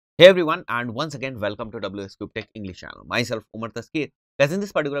Hey everyone, and once again welcome to WsCubeTech English channel. Myself Umar Taskir. Guys, in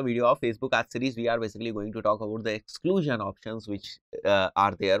this particular video of Facebook ad series, we are basically going to talk about the exclusion options which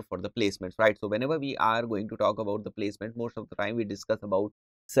are there for the placements, right? So whenever we are going to talk about the placement, most of the time we discuss about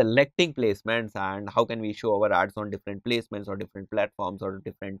selecting placements and how can we show our ads on different placements or different platforms or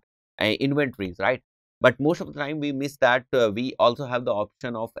different inventories, right? But most of the time we miss that we also have the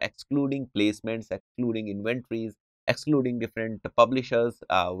option of excluding placements, excluding inventories, excluding different publishers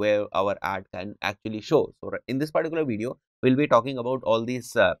where our ad can actually show. So in this particular video, we'll be talking about all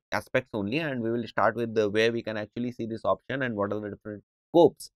these aspects only, and we will start with the where we can actually see this option and what are the different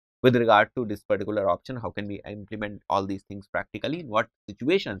scopes with regard to this particular option. How can we implement all these things practically? In what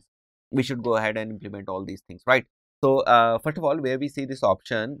situations we should go ahead and implement all these things, right? So first of all, where we see this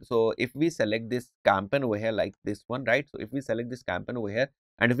option, so if we select this campaign over here like this one, right? So if we select this campaign over here,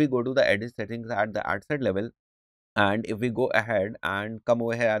 and if we go to the edit settings at the ad set level, and if we go ahead and come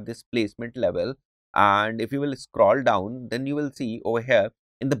over here at this placement level, and if you will scroll down, then you will see over here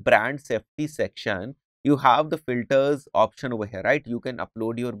in the brand safety section, you have the filters option over here, right? You can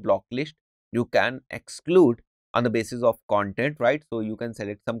upload your block list, you can exclude on the basis of content, right? So you can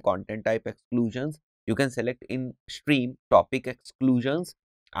select some content type exclusions, you can select in stream topic exclusions,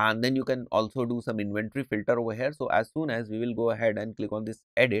 and then you can also do some inventory filter over here. So as soon as we will go ahead and click on this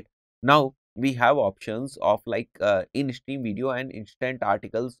edit, now we have options of like in-stream video and instant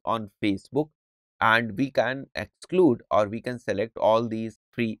articles on Facebook, and we can exclude or we can select all these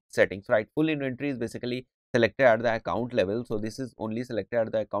three settings, right? Full inventory is basically selected at the account level, so this is only selected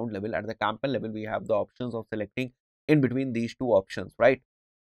at the account level. At the campaign level, we have the options of selecting in between these two options, right?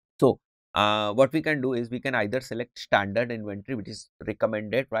 So what we can do is we can either select standard inventory, which is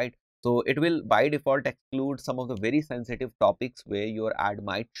recommended, right? So it will by default exclude some of the very sensitive topics where your ad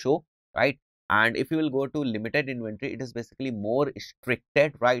might show, right? And if you will go to limited inventory, it is basically more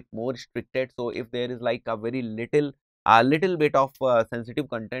restricted, right? More restricted. So if there is like a little bit of sensitive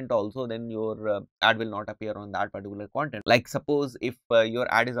content also, then your ad will not appear on that particular content. Like suppose if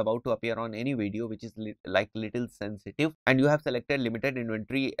your ad is about to appear on any video which is like little sensitive, and you have selected limited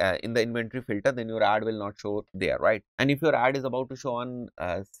inventory in the inventory filter, then your ad will not show there, right? And if your ad is about to show on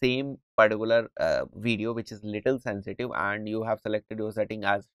same particular video which is little sensitive, and you have selected your setting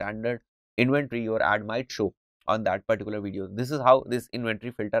as standard inventory, your ad might show on that particular video. This is how this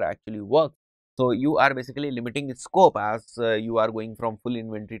inventory filter actually works. So you are basically limiting its scope as you are going from full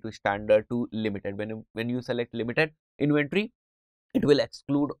inventory to standard to limited. When you select limited inventory, it will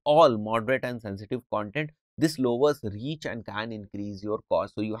exclude all moderate and sensitive content. This lowers reach and can increase your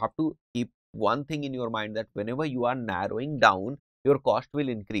cost. So you have to keep one thing in your mind, that whenever you are narrowing down, your cost will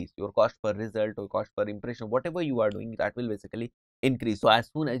increase. Your cost per result or cost per impression, whatever you are doing, that will basically increase. So as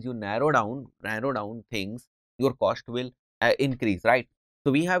soon as you narrow down things, your cost will increase, right?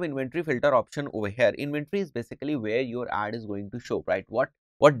 So we have inventory filter option over here. Inventory is basically where your ad is going to show, right? What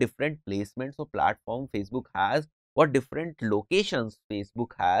different placements or platform Facebook has, what different locations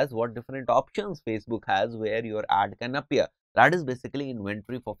Facebook has, what different options Facebook has where your ad can appear. That is basically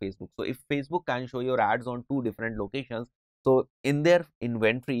inventory for Facebook. So if Facebook can show your ads on two different locations, so in their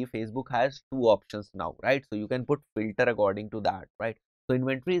inventory, Facebook has two options now, right? So you can put filter according to that, right? So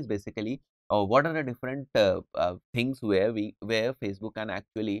inventory is basically what are the different things where Facebook can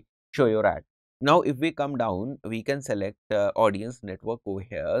actually show your ad. Now, if we come down, we can select audience network over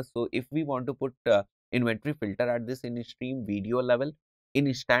here. So if we want to put inventory filter at this in stream video level, in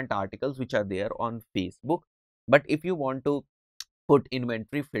instant articles which are there on Facebook, but if you want to put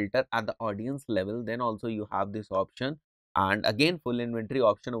inventory filter at the audience level, then also you have this option. And again, full inventory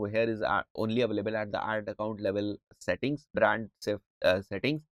option over here is only available at the ad account level settings, brand safe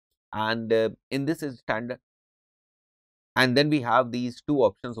settings, and in this is standard. And then we have these two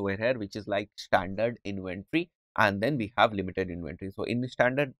options over here, which is like standard inventory, and then we have limited inventory. So in the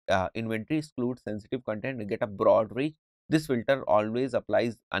standard inventory, exclude sensitive content and get a broad reach. This filter always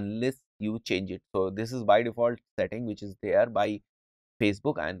applies unless you change it. So this is by default setting which is there by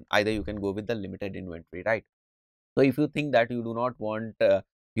Facebook, and either you can go with the limited inventory, right? So if you think that you do not want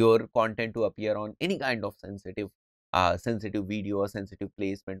your content to appear on any kind of sensitive video or sensitive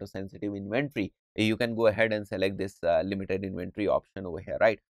placement or sensitive inventory, you can go ahead and select this limited inventory option over here,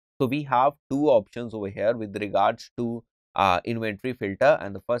 right? So we have two options over here with regards to inventory filter,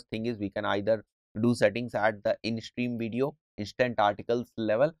 and the first thing is we can either do settings at the in-stream video instant articles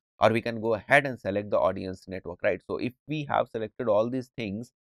level, or we can go ahead and select the audience network, right? So if we have selected all these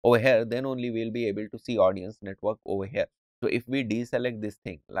things over here, then only we'll be able to see audience network over here. So if we deselect this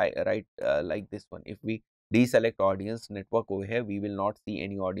thing like like this one, if we deselect audience network over here, we will not see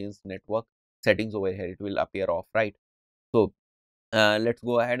any audience network settings over here. It will appear off, right? So let's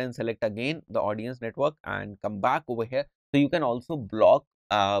go ahead and select again the audience network and come back over here. So you can also block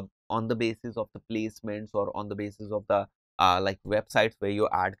on the basis of the placements or on the basis of the like websites where your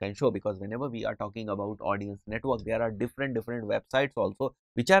ad can show, because whenever we are talking about audience network, there are different websites also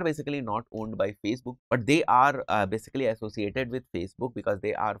which are basically not owned by Facebook, but they are basically associated with Facebook because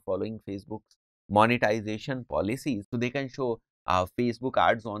they are following Facebook's monetization policies, so they can show Facebook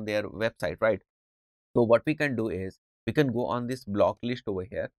ads on their website, right? So what we can do is we can go on this block list over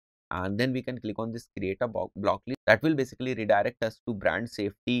here, and then we can click on this create a block list. That will basically redirect us to brand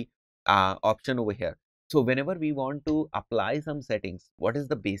safety option over here. So whenever we want to apply some settings, what is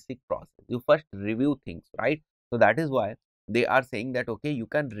the basic process? You first review things, right? So that is why they are saying that okay, you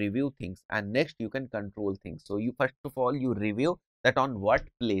can review things and next you can control things. So you first of all you review that on what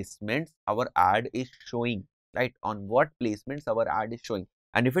placements our ad is showing, right? On what placements our ad is showing,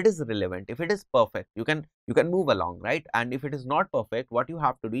 and if it is relevant, if it is perfect, you can move along, right? And if it is not perfect, what you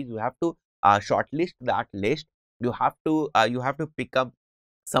have to do is you have to shortlist that list. You have to pick up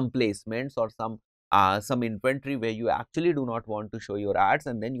some placements or some inventory where you actually do not want to show your ads,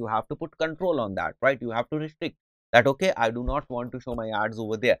 and then you have to put control on that, right? You have to restrict that, okay, I do not want to show my ads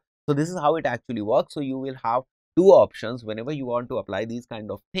over there. So this is how it actually works. So you will have two options whenever you want to apply these kind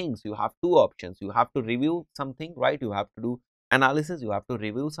of things. You have two options. You have to review something, right? You have to do analysis, you have to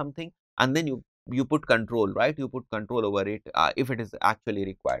review something, and then you put control, right? You put control over it if it is actually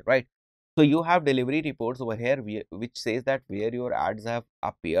required, right? So you have delivery reports over here which says that where your ads have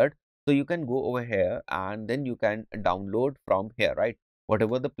appeared. So you can go over here and then you can download from here, right?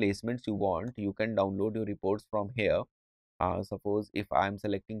 Whatever the placements you want, you can download your reports from here. Suppose if I am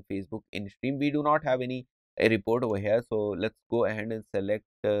selecting Facebook in stream, we do not have any a report over here, so let's go ahead and select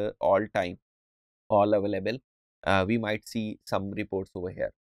all time, all available. We might see some reports over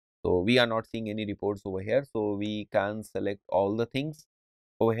here. So we are not seeing any reports over here, so we can select all the things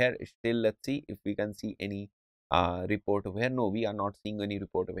over here. Still, let's see if we can see any report over here. No, we are not seeing any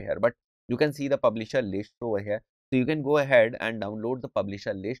report over here, but you can see the publisher list over here. So you can go ahead and download the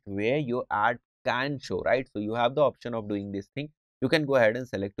publisher list where your ad can show, right? So you have the option of doing this thing. You can go ahead and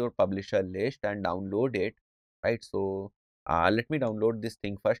select your publisher list and download it, right? So let me download this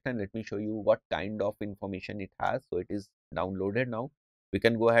thing first and let me show you what kind of information it has. So it is downloaded now. We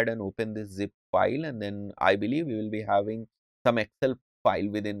can go ahead and open this zip file, and then I believe we will be having some Excel file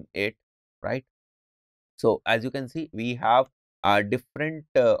within it, right? So as you can see, we have different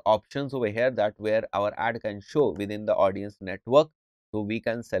options over here that where our ad can show within the audience network. So we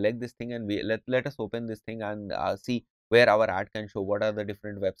can select this thing and let us open this thing and see where our ad can show, what are the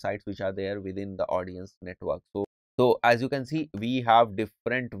different websites which are there within the audience network. So as you can see, we have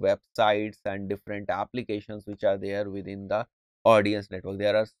different websites and different applications which are there within the audience network.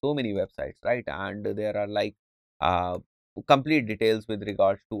 There are so many websites, right? And there are like uh, complete details with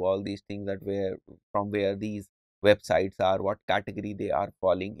regards to all these things, that where from where these websites are, what category they are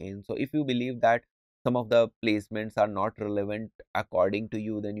falling in. So if you believe that some of the placements are not relevant according to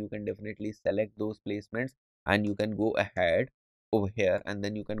you, then you can definitely select those placements and you can go ahead over here, and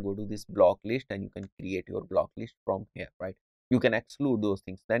then you can go to this block list and you can create your block list from here, right? You can exclude those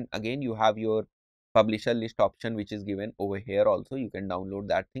things. Then again you have your publisher list option which is given over here also. You can download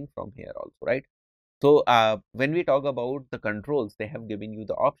that thing from here also, right? So when we talk about the controls, they have given you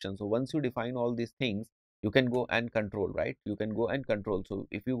the option. So once you define all these things, you can go and control, right? You can go and control. So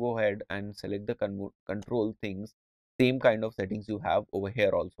if you go ahead and select the control things, same kind of settings you have over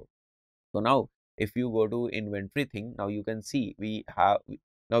here also. So now if you go to inventory thing, now you can see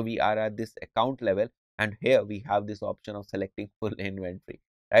now we are at this account level, and here we have this option of selecting full inventory,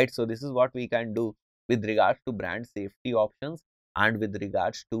 right? So this is what we can do with regards to brand safety options, and with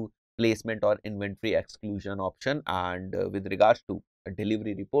regards to placement or inventory exclusion option, and with regards to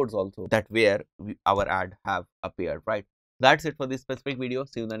delivery reports also, that where our ad have appeared, right? That's it for this specific video.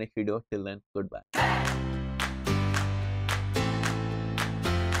 See you in the next video. Till then, goodbye.